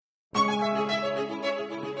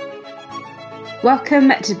Welcome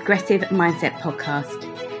to the Progressive Mindset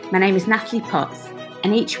Podcast. My name is Natalie Potts,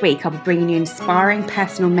 and each week I'll be bringing you an inspiring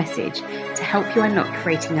personal message to help you unlock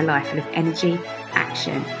creating a life full of energy,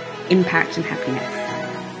 action, impact and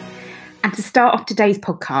happiness. And to start off today's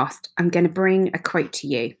podcast, I'm going to bring a quote to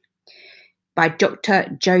you by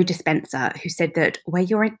Dr. Joe Dispenza, who said that where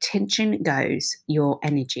your attention goes, your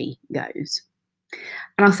energy goes.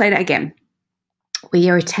 And I'll say that again. Where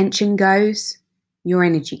your attention goes, your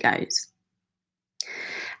energy goes.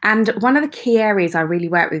 And one of the key areas I really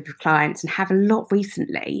work with clients and have a lot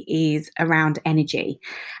recently is around energy.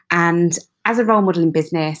 And as a role model in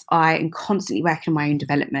business, I am constantly working on my own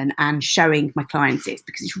development and showing my clients this,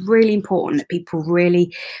 because it's really important that people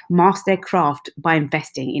really master their craft by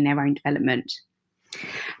investing in their own development.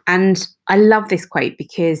 And I love this quote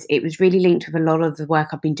because it was really linked with a lot of the work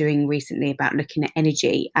I've been doing recently about looking at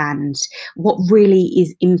energy and what really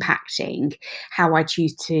is impacting how I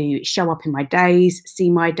choose to show up in my days, see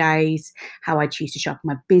my days, how I choose to show up in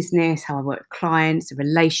my business, how I work with clients, the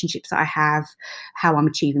relationships that I have, how I'm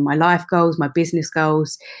achieving my life goals, my business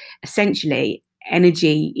goals. Essentially,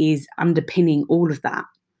 energy is underpinning all of that.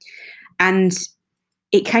 And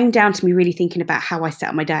it came down to me really thinking about how I set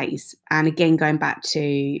up my days. And again, going back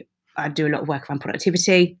to, I do a lot of work around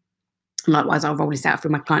productivity. Likewise, I'll roll this out for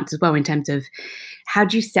my clients as well in terms of how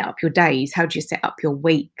do you set up your days? How do you set up your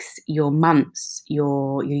weeks, your months,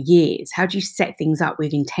 your years? How do you set things up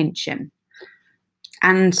with intention?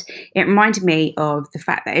 And it reminded me of the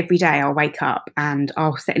fact that every day I'll wake up and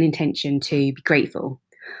I'll set an intention to be grateful.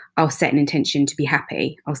 I'll set an intention to be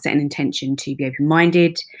happy. I'll set an intention to be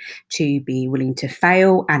open-minded, to be willing to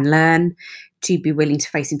fail and learn, to be willing to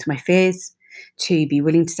face into my fears, to be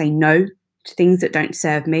willing to say no to things that don't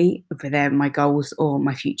serve me, whether they're my goals or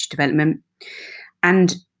my future development,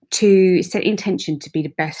 and to set intention to be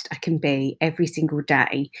the best I can be every single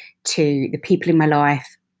day to the people in my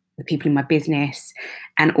life, the people in my business,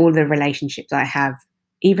 and all the relationships I have,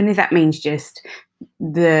 even if that means just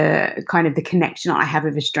the kind of the connection I have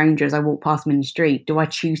with a stranger as I walk past them in the street. Do I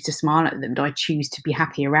choose to smile at them? Do I choose to be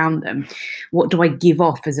happy around them? What do I give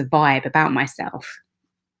off as a vibe about myself?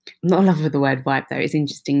 I'm not in love with the word vibe though. It's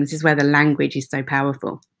interesting. This is where the language is so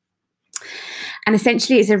powerful. And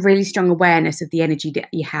essentially it's a really strong awareness of the energy that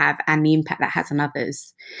you have and the impact that has on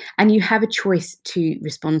others. And you have a choice to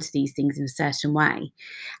respond to these things in a certain way.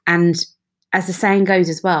 And as the saying goes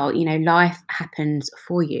as well, you know, life happens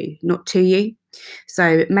for you, not to you.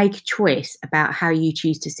 So make a choice about how you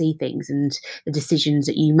choose to see things and the decisions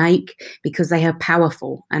that you make, because they are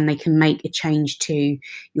powerful and they can make a change to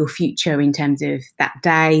your future in terms of that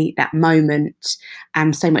day, that moment,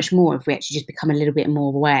 and so much more if we actually just become a little bit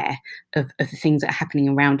more aware of the things that are happening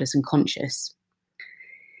around us and conscious.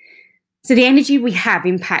 So the energy we have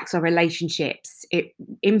impacts our relationships. It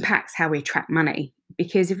impacts how we attract money,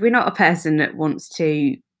 because if we're not a person that wants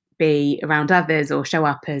to be around others or show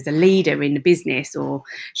up as a leader in the business or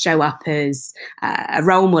show up as a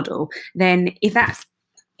role model, then if that's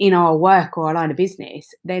in our work or our line of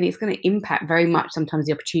business, then it's going to impact very much sometimes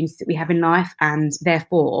the opportunities that we have in life, and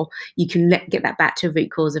therefore you can get that back to a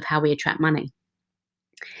root cause of how we attract money.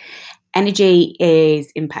 Energy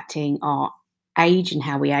is impacting our age and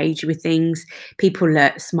how we age with things. People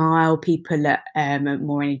that smile, people that are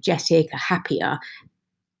more energetic, are happier.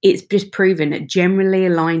 It's just proven that generally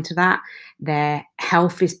aligned to that, their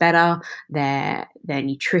health is better, their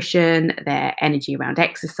nutrition, their energy around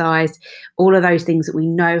exercise, all of those things that we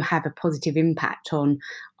know have a positive impact on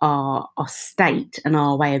our state and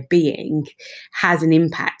our way of being has an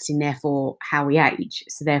impact in therefore how we age.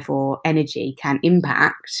 So therefore energy can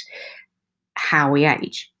impact how we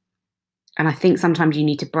age. And I think sometimes you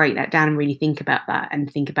need to break that down and really think about that, and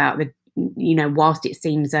think about the, you know, whilst it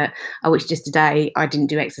seems that, oh, it's just a day, I didn't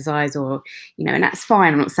do exercise, or, you know, and that's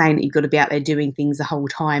fine. I'm not saying that you've got to be out there doing things the whole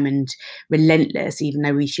time and relentless, even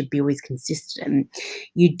though we should be always consistent.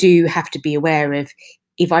 You do have to be aware of,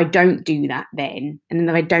 if I don't do that then, and then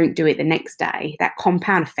if I don't do it the next day, that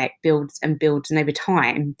compound effect builds and builds, and over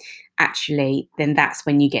time, actually, then that's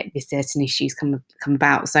when you get these certain issues come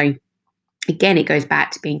about. So again, it goes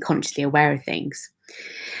back to being consciously aware of things.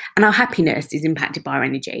 And our happiness is impacted by our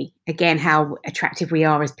energy. Again, how attractive we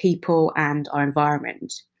are as people and our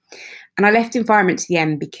environment. And I left environment to the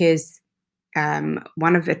end because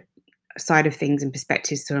one of the side of things and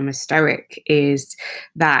perspectives from a Stoic is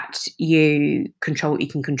that you control what you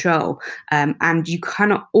can control, and you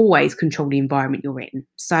cannot always control the environment you're in.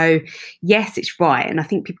 So yes, it's right, and I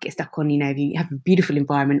think people get stuck on, you know, if you have a beautiful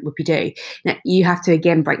environment, whoopie do. Now you have to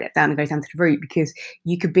again break that down and go down to the root, because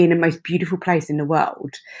you could be in the most beautiful place in the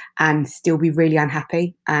world and still be really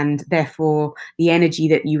unhappy, and therefore the energy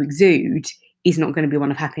that you exude is not going to be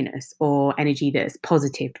one of happiness or energy that's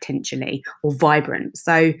positive potentially or vibrant.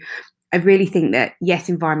 So I really think that, yes,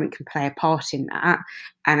 environment can play a part in that.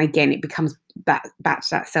 And again, it becomes back to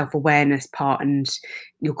that self-awareness part and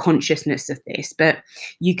your consciousness of this. But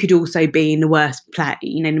you could also be in the worst place,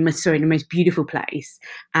 the most beautiful place,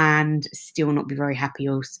 and still not be very happy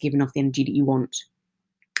or giving off the energy that you want.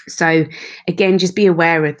 So again, just be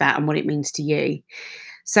aware of that and what it means to you.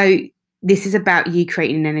 So this is about you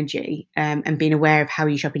creating an energy and being aware of how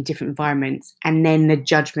you show up in different environments, and then the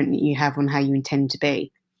judgment that you have on how you intend to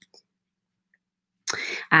be.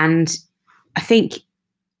 And I think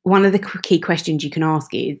one of the key questions you can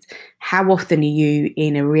ask is, how often are you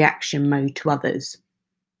in a reaction mode to others?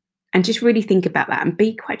 And just really think about that and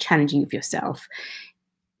be quite challenging with yourself.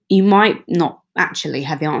 You might not actually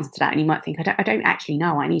have the answer to that, and you might think, I don't actually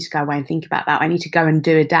know. I need to go away and think about that. I need to go and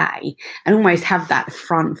do a day and almost have that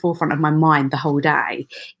forefront of my mind the whole day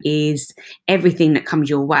is everything that comes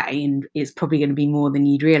your way, and it's probably going to be more than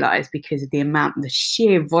you'd realise because of the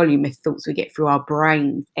sheer volume of thoughts we get through our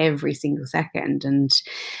brains every single second.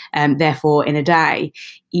 And therefore, in a day,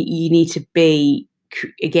 you need to be,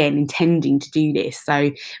 again, intending to do this.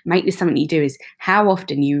 So make this something you do. Is how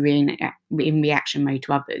often you're in reaction mode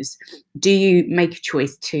to others. Do you make a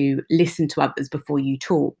choice to listen to others before you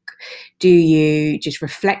talk? Do you just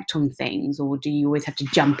reflect on things, or do you always have to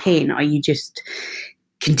jump in? Are you just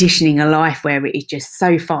conditioning a life where it is just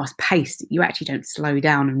so fast paced that you actually don't slow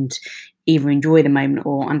down and either enjoy the moment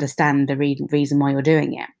or understand the reason why you're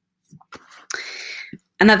doing it?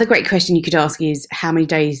 Another great question you could ask is, how many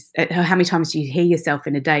times do you hear yourself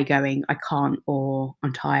in a day going, I can't, or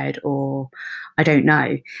I'm tired, or I don't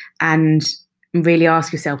know? And really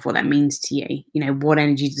ask yourself what that means to you. What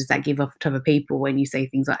energy does that give off to other people when you say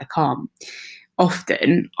things like, I can't?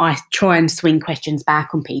 Often I try and swing questions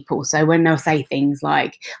back on people. So when they'll say things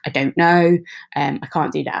like, I don't know, I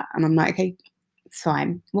can't do that. And I'm like, okay, it's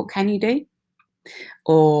fine. What can you do?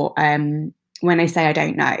 Or, when they say, I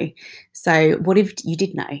don't know, so what if you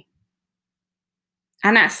did know?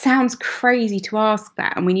 And that sounds crazy to ask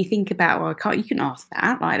that. And when you think about, well, you can ask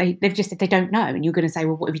that. Like they've just said they don't know. And you're going to say,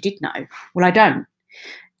 well, what if you did know? Well, I don't.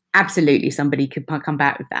 Absolutely, somebody could come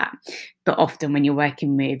back with that. But often when you're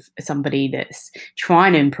working with somebody that's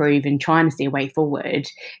trying to improve and trying to see a way forward,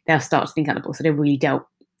 they'll start to think out the box. So they'll really delve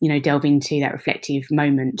into that reflective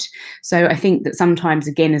moment. So I think that sometimes,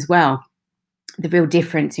 again, as well, the real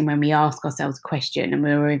difference in when we ask ourselves a question and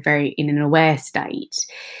we're very in an aware state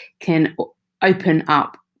can open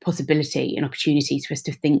up possibility and opportunities for us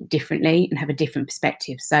to think differently and have a different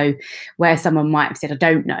perspective. So where someone might have said, I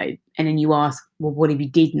don't know, and then you ask, well, what if you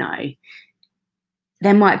did know?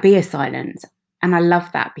 There might be a silence. And I love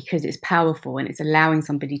that because it's powerful and it's allowing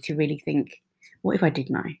somebody to really think, what if I did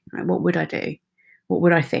know? What would I do? What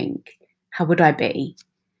would I think? How would I be?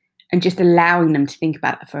 And just allowing them to think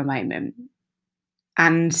about that for a moment.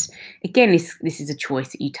 And again, this is a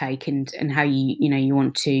choice that you take and how you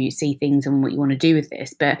want to see things and what you want to do with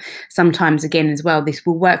this. But sometimes, again, as well, this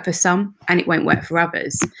will work for some and it won't work for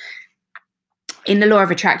others. In the law of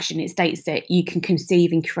attraction, it states that you can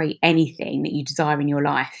conceive and create anything that you desire in your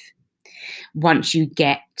life once you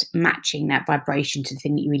get matching that vibration to the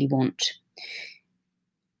thing that you really want.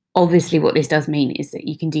 Obviously, what this does mean is that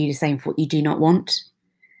you can do the same for what you do not want.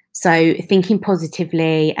 So thinking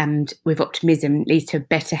positively and with optimism leads to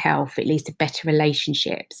better health, it leads to better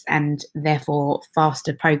relationships and therefore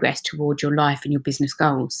faster progress towards your life and your business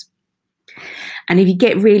goals. And if you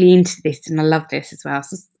get really into this, and I love this as well,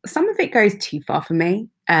 so some of it goes too far for me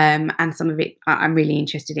and some of it I'm really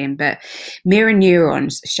interested in, but mirror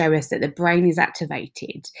neurons show us that the brain is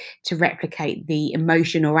activated to replicate the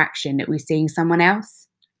emotion or action that we see in someone else.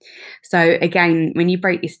 So again, when you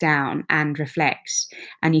break this down and reflect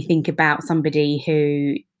and you think about somebody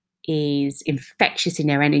who is infectious in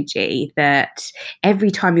their energy, that every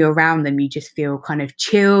time you're around them, you just feel kind of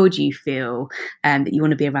chilled, you feel that you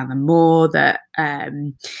want to be around them more, that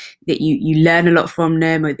you learn a lot from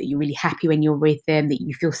them, or that you're really happy when you're with them, that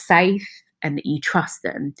you feel safe and that you trust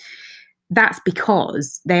them. That's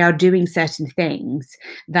because they are doing certain things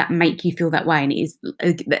that make you feel that way. And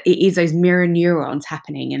it is those mirror neurons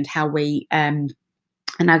happening, and how we, and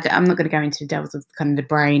I'm not going to go into the details of kind of the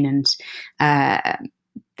brain and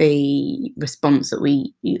the response that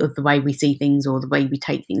of the way we see things or the way we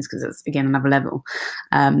take things, because that's, again, another level.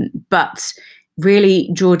 But really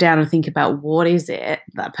draw down and think about what is it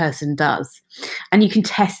that person does. And you can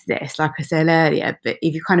test this, like I said earlier, but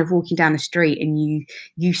if you're kind of walking down the street and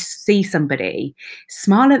you see somebody,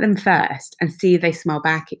 smile at them first and see if they smile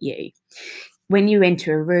back at you. when you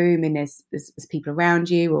enter a room and there's people around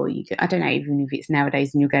you, or you get, I don't know, even if it's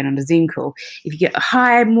nowadays and you're going on a Zoom call, if you get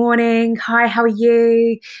hi, morning, hi, how are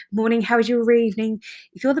you? Morning, how was your evening?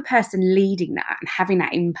 If you're the person leading that and having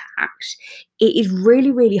that impact, it is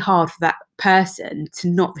really, really hard for that person to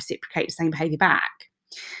not reciprocate the same behaviour back,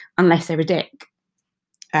 unless they're a dick.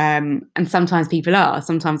 And sometimes people are.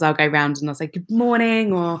 Sometimes I'll go around and I'll say good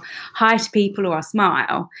morning or hi to people, or I'll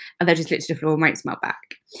smile and they'll just look to the floor and won't smile back.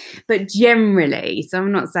 But generally, so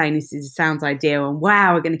I'm not saying this sounds ideal and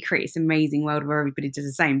wow, we're going to create this amazing world where everybody does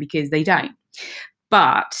the same, because they don't.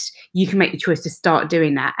 But you can make the choice to start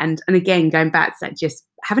doing that. And again, going back to that, just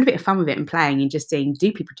having a bit of fun with it and playing and just seeing,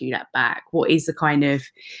 do people do that back? What is the kind of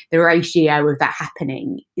the ratio of that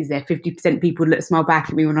happening? Is there 50% people that smile back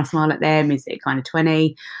at me when I smile at them? Is it kind of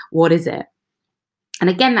 20? What is it? And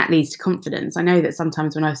again, that leads to confidence. I know that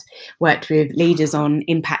sometimes when I've worked with leaders on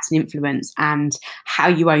impact and influence and how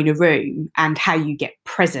you own a room and how you get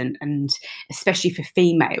present, and especially for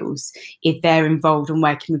females, if they're involved in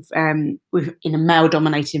working with in a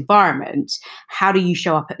male-dominated environment, how do you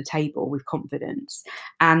show up at the table with confidence?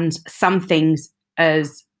 And some things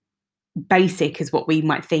as basic as what we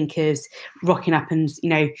might think as rocking up and, you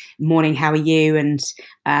know, morning, how are you, and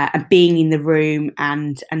being in the room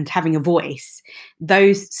and having a voice,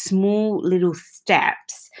 those small little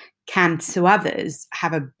steps can to others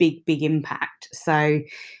have a big impact. So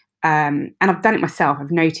and I've done it myself.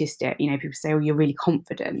 I've noticed it. You know, people say, "Oh, you're really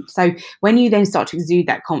confident." So when you then start to exude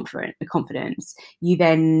that confidence, you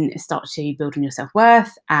then start to build on your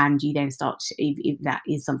self-worth, and you then start to, if that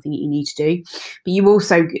is something that you need to do. But you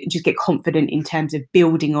also just get confident in terms of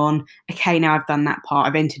building on. Okay, now I've done that part.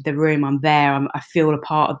 I've entered the room. I'm there. I feel a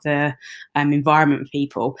part of the environment with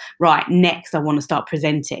people. Right. Next, I want to start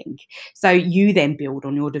presenting. So you then build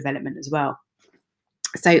on your development as well.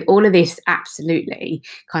 So all of this absolutely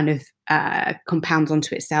kind of compounds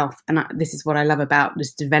onto itself. And this is what I love about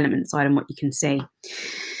this development side and what you can see.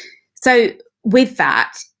 So with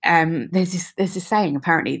that, there's this saying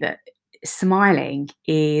apparently that smiling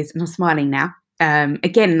is, and I'm smiling now.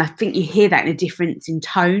 Again, I think you hear that in a difference in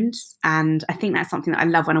tones. And I think that's something that I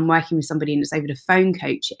love when I'm working with somebody and it's over the phone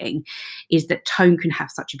coaching, is that tone can have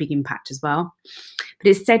such a big impact as well. But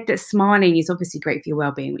it's said that smiling is obviously great for your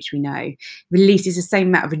well-being, which we know, releases the same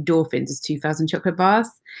amount of endorphins as 2,000 chocolate bars.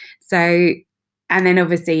 So, and then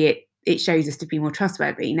obviously it shows us to be more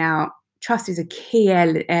trustworthy. Now, trust is a key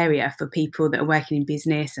area for people that are working in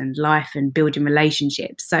business and life and building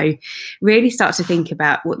relationships. So really start to think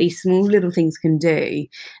about what these small little things can do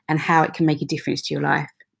and how it can make a difference to your life.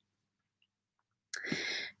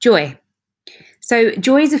 Joy. So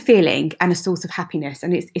joy is a feeling and a source of happiness,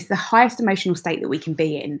 and it's the highest emotional state that we can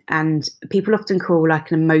be in. And people often call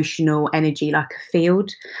like an emotional energy like a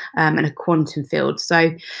field and a quantum field.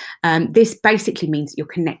 So this basically means that you're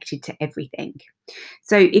connected to everything.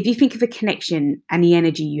 So if you think of a connection and the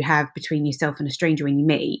energy you have between yourself and a stranger when you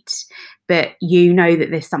meet, but you know that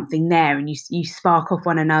there's something there and you spark off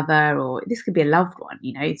one another, or this could be a loved one,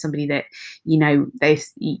 you know, somebody that, you know,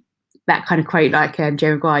 that kind of quote like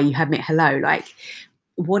Jerry Maguire, you have met hello, like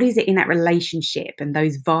what is it in that relationship and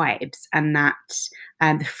those vibes and that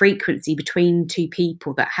the frequency between two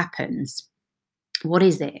people that happens? What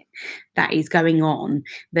is it that is going on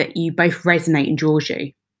that you both resonate and draws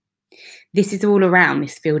you? This is all around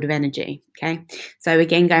this field of energy, okay? So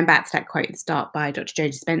again, going back to that quote at the start by Dr. Joe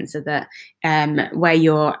Dispenza, that where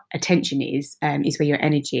your attention is where your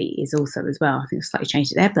energy is also as well. I think I slightly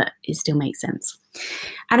changed it there, but it still makes sense.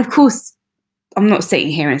 And of course, I'm not sitting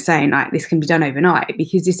here and saying like this can be done overnight,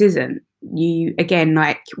 because this isn't. You, again,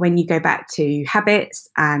 like when you go back to habits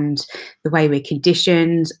and the way we're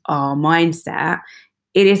conditioned, our mindset,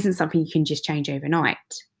 it isn't something you can just change overnight.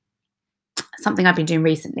 Something I've been doing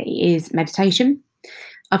recently is meditation.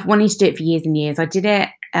 I've wanted to do it for years and years. I did it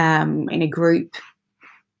in a group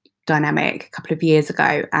dynamic a couple of years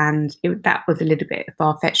ago, and that was a little bit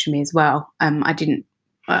far-fetched for me as well. I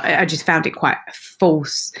just found it quite a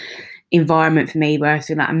false environment for me, where I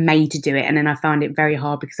feel like I'm made to do it, and then I found it very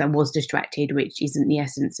hard because I was distracted, which isn't the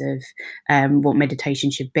essence of what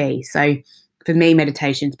meditation should be. So for me,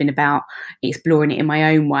 meditation's been about exploring it in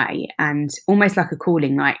my own way, and almost like a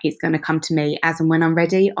calling, like it's going to come to me as and when I'm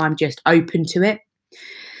ready. I'm just open to it.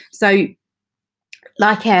 So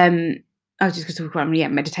like I was just going to talk about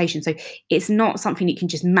meditation. So it's not something you can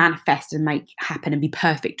just manifest and make happen and be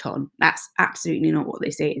perfect on. That's absolutely not what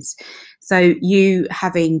this is. So you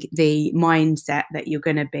having the mindset that you're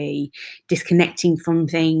going to be disconnecting from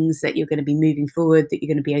things, that you're going to be moving forward, that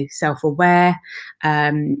you're going to be self-aware,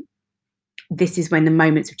 this is when the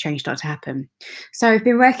moments of change start to happen. So I've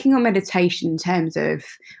been working on meditation in terms of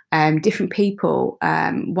different people.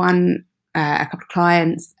 A couple of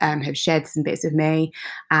clients have shared some bits with me,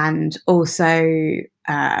 and also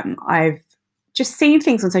I've just seen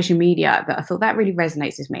things on social media that I thought that really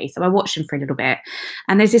resonates with me. So I watched them for a little bit,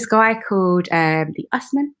 and there's this guy called the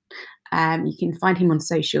Usman. You can find him on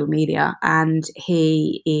social media, and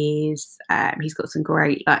he's got some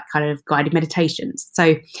great like kind of guided meditations.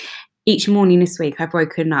 So each morning this week, I've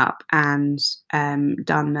woken up and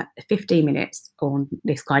done 15 minutes on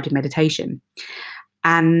this guided meditation.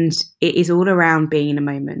 And it is all around being in a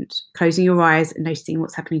moment, closing your eyes and noticing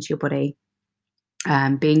what's happening to your body,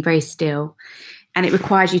 being very still. And it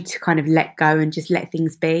requires you to kind of let go and just let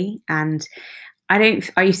things be. And I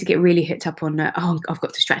used to get really hooked up on, I've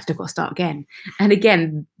got distracted, I've got to start again. And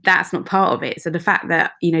again, that's not part of it. So the fact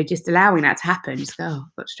that, just allowing that to happen, just go,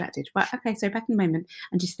 I've got distracted. Right, okay, so back in the moment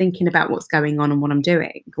and just thinking about what's going on and what I'm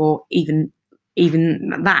doing, or even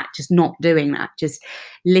that, just not doing that, just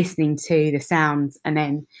listening to the sounds and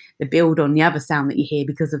then the build on the other sound that you hear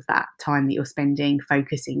because of that time that you're spending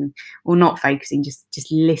focusing or not focusing, just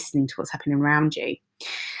listening to what's happening around you.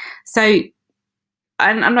 So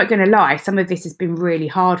I'm not going to lie, some of this has been really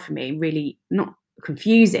hard for me, really not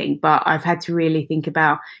confusing, but I've had to really think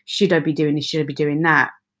about, should I be doing this? Should I be doing that?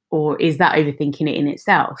 Or is that overthinking it in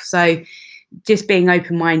itself? So just being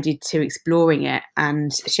open-minded to exploring it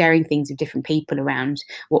and sharing things with different people around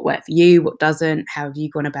what worked for you, what doesn't, how have you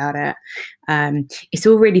gone about it. It's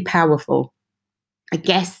all really powerful. I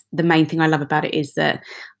guess the main thing I love about it is that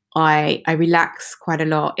I relax quite a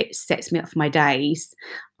lot. It sets me up for my days.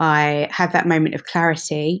 I have that moment of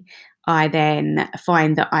clarity. I then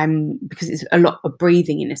find that because it's a lot of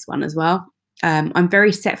breathing in this one as well, I'm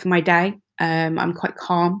very set for my day. I'm quite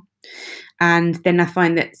calm. And then I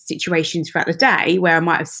find that situations throughout the day where I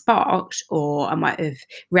might have sparked or I might have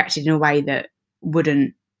reacted in a way that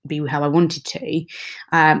wouldn't be how I wanted to,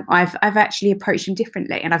 I've actually approached them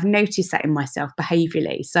differently, and I've noticed that in myself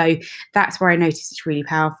behaviourally. So that's where I notice it's really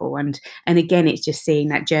powerful. And again, it's just seeing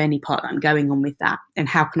that journey part that I'm going on with that, and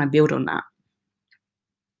how can I build on that.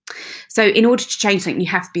 So in order to change something, you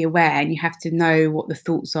have to be aware and you have to know what the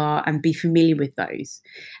thoughts are and be familiar with those,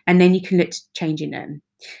 and then you can look to changing them.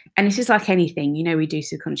 And it's just like anything, we do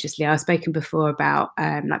subconsciously. I've spoken before about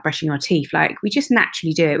like brushing our teeth. Like, we just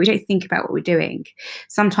naturally do it. We don't think about what we're doing.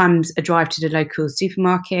 Sometimes a drive to the local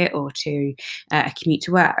supermarket or to a commute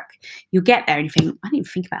to work, you'll get there and you think, I didn't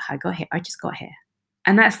even think about how I got here. I just got here.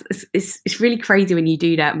 And it's really crazy when you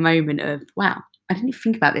do that moment of, wow, I didn't even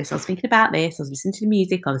think about this. I was thinking about this. I was listening to the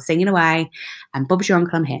music. I was singing away, and Bob's your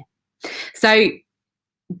uncle, I'm here. So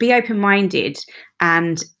be open-minded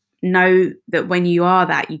and know that when you are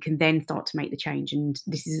that, you can then start to make the change. And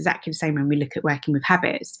this is exactly the same when we look at working with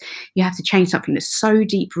habits. You have to change something that's so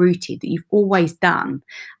deep rooted that you've always done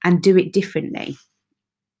and do it differently.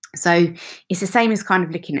 So it's the same as kind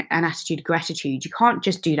of looking at an attitude of gratitude. You can't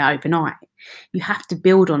just do that overnight. You have to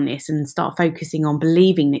build on this and start focusing on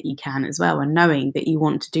believing that you can as well, and knowing that you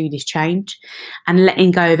want to do this change and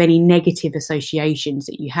letting go of any negative associations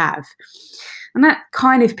that you have. And that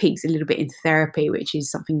kind of peaks a little bit into therapy, which is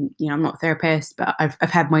something, I'm not a therapist, but I've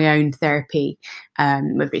had my own therapy,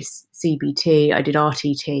 whether it's CBT, I did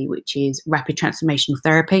RTT, which is rapid transformational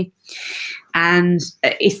therapy. And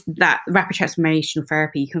it's that rapid transformational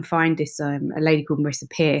therapy. You can find this, a lady called Marissa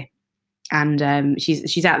Peer, and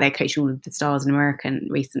she's out there coaching all of the stars in America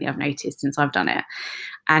recently, I've noticed, since I've done it.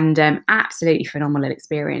 And absolutely phenomenal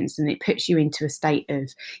experience. And it puts you into a state of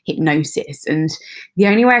hypnosis. And the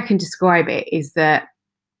only way I can describe it is that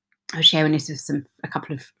I was sharing this with a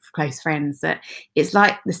couple of close friends, that it's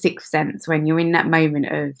like the sixth sense when you're in that moment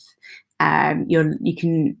of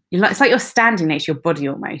it's like you're standing next to your body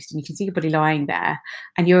almost, and you can see your body lying there,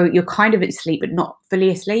 and you're kind of asleep but not fully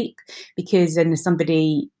asleep, because then there's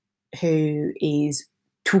somebody who is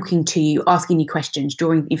talking to you, asking you questions,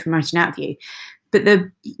 drawing information out of you. But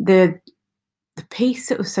the piece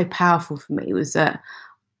that was so powerful for me was that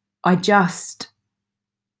I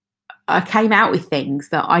came out with things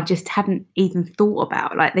that I just hadn't even thought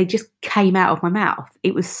about. Like, they just came out of my mouth.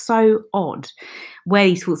 It was so odd where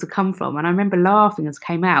these thoughts had come from. And I remember laughing as I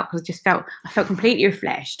came out, because I felt completely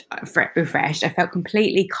refreshed. I felt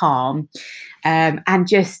completely calm. And I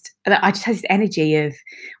just had this energy of,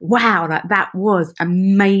 wow, like, that was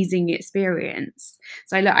amazing experience.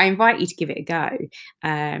 So look, I invite you to give it a go.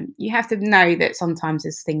 You have to know that sometimes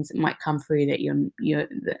there's things that might come through that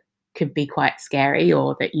that could be quite scary,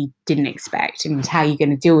 or that you didn't expect, and how you're going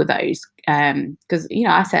to deal with those. Because,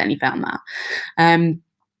 I certainly found that.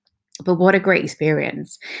 But what a great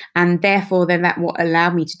experience. And therefore, then that what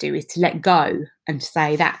allowed me to do is to let go and to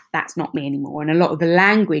say that that's not me anymore. And a lot of the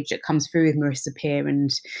language that comes through with Marissa Peer and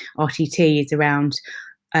RTT is around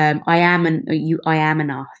I am I am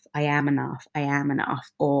enough, I am enough, I am enough,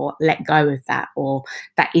 or let go of that, or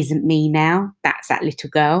that isn't me now, that's that little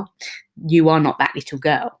girl. You are not that little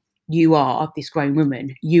girl. You are this grown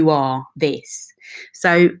woman. You are this.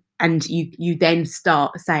 So, and you then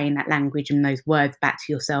start saying that language and those words back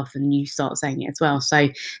to yourself, and you start saying it as well. So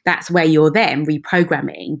that's where you're then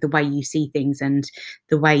reprogramming the way you see things and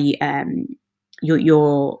the way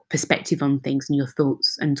your perspective on things and your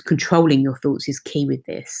thoughts, and controlling your thoughts is key with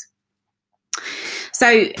this.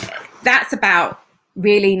 So that's about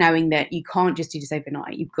really knowing that you can't just do this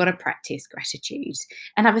overnight. You've got to practice gratitude.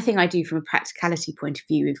 Another thing I do from a practicality point of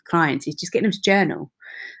view with clients is just getting them to journal.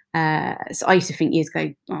 So I used to think years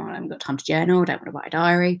ago, oh, I haven't got time to journal, I don't want to write a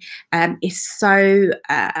diary. It's so,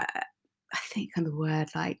 I think on the word,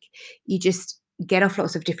 like, you just get off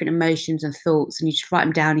lots of different emotions and thoughts, and you just write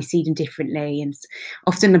them down, you see them differently. And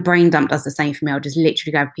often the brain dump does the same for me. I'll just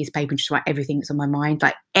literally grab a piece of paper and just write everything that's on my mind,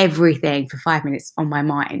 like everything for 5 minutes on my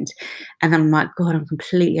mind. And then I'm like, God, I'm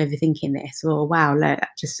completely overthinking this. Or wow, look,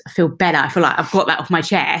 I feel better. I feel like I've got that off my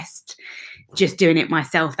chest, just doing it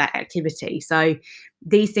myself, that activity. So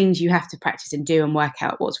these things you have to practice and do and work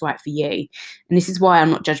out what's right for you. And this is why I'm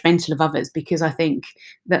not judgmental of others, because I think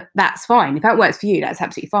that that's fine. If that works for you, that's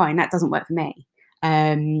absolutely fine. That doesn't work for me.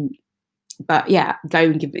 But yeah, go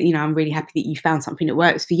and give, I'm really happy that you found something that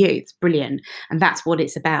works for you. It's brilliant. And that's what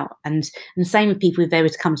it's about. And same with people, if they were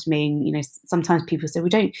to come to me, and, sometimes people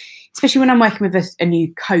say, especially when I'm working with a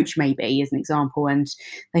new coach, maybe as an example, and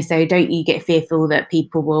they say, don't you get fearful that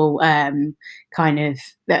people will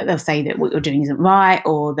they'll say that what you're doing isn't right,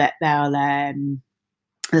 or that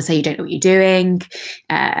they'll say you don't know what you're doing,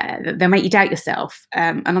 they'll make you doubt yourself.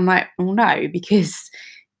 And I'm like, oh no, because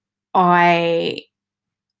I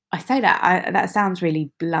say that sounds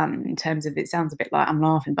really blunt in terms of, it sounds a bit like I'm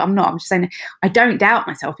laughing, but I'm not. I'm just saying I don't doubt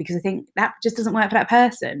myself, because I think that just doesn't work for that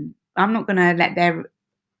person. I'm not going to let their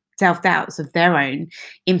self-doubts of their own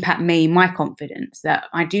impact me, my confidence that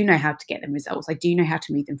I do know how to get them results. I do know how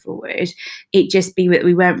to move them forward. It just be that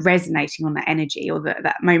we weren't resonating on that energy, or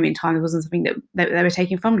that moment in time, there wasn't something that they were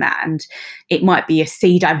taking from that. And it might be a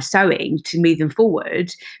seed I'm sowing to move them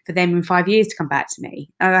forward for them in 5 years to come back to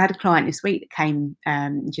me. I had a client this week that came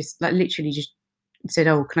literally just said,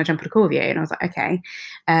 oh, can I jump on a call with you? And I was like, okay.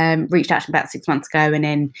 Reached out to them about 6 months ago, and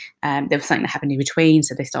then there was something that happened in between,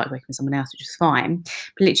 so they started working with someone else, which was fine.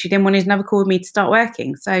 But literally then wanted another call with me to start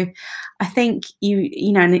working. So I think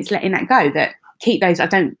and it's letting that go, that keep those. I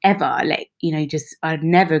don't ever I'd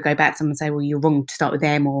never go back to someone and say, well, you're wrong to start with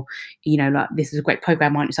them, or like, this is a great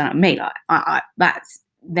program, why don't you sign up with me? Like, that's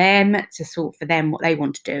them to sort for them what they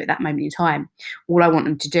want to do at that moment in time. All I want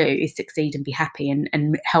them to do is succeed and be happy and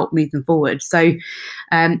help move them forward. So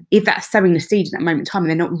if that's sowing the seed at that moment in time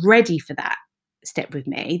and they're not ready for that step with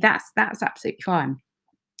me, that's absolutely fine,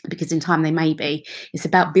 because in time they may be. It's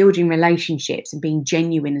about building relationships and being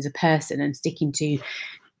genuine as a person and sticking to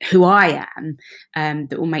who I am,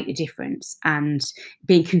 that will make the difference, and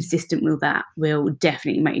being consistent with that will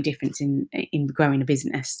definitely make a difference in growing a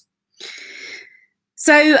business.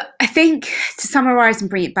 So I think, to summarise and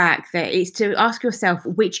bring it back, that it's to ask yourself,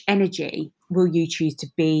 which energy will you choose to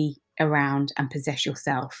be around and possess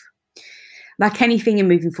yourself? Like anything in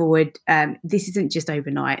moving forward, this isn't just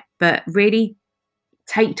overnight, but really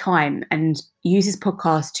take time and use this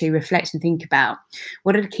podcast to reflect and think about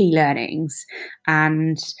what are the key learnings,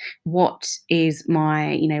 and what is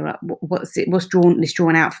my, what's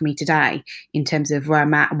drawn out for me today in terms of where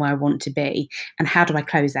I'm at and where I want to be, and how do I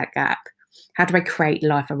close that gap? How do I create the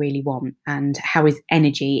life I really want? And how is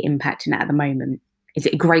energy impacting that at the moment? Is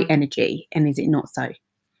it a great energy, and is it not so?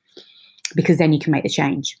 Because then you can make the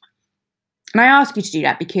change. And I ask you to do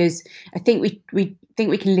that because I think we think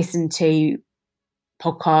we can listen to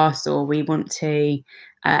podcasts, or we want to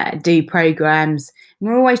do programs.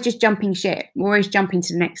 We're always just jumping ship. We're always jumping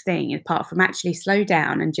to the next thing, apart from actually slow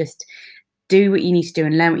down and just do what you need to do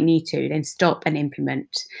and learn what you need to, then stop and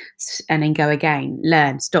implement, and then go again,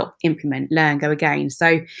 learn, stop, implement, learn, go again.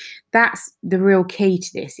 So that's the real key to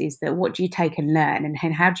this, is that what do you take and learn, and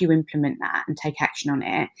how do you implement that and take action on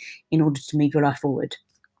it in order to move your life forward?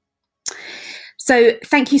 So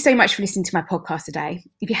thank you so much for listening to my podcast today.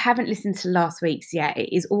 If you haven't listened to last week's yet,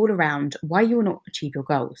 it is all around why you will not achieve your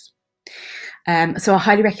goals. So I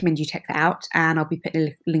highly recommend you check that out, and I'll be putting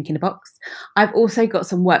a link in the box. I've also got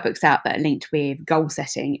some workbooks out that are linked with goal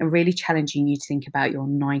setting and really challenging you to think about your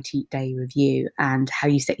 90-day review and how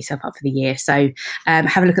you set yourself up for the year. So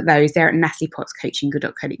have a look at those. They're at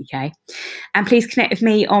nataliepottscoachinggood.co.uk. And please connect with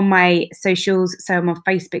me on my socials. So I'm on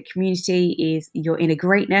Facebook. Community is Your Inner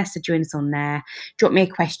Greatness. So join us on there. Drop me a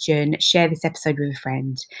question. Share this episode with a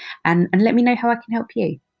friend. And let me know how I can help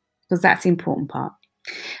you, because that's the important part.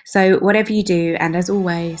 So whatever you do, and as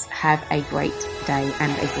always, have a great day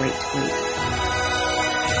and a great week.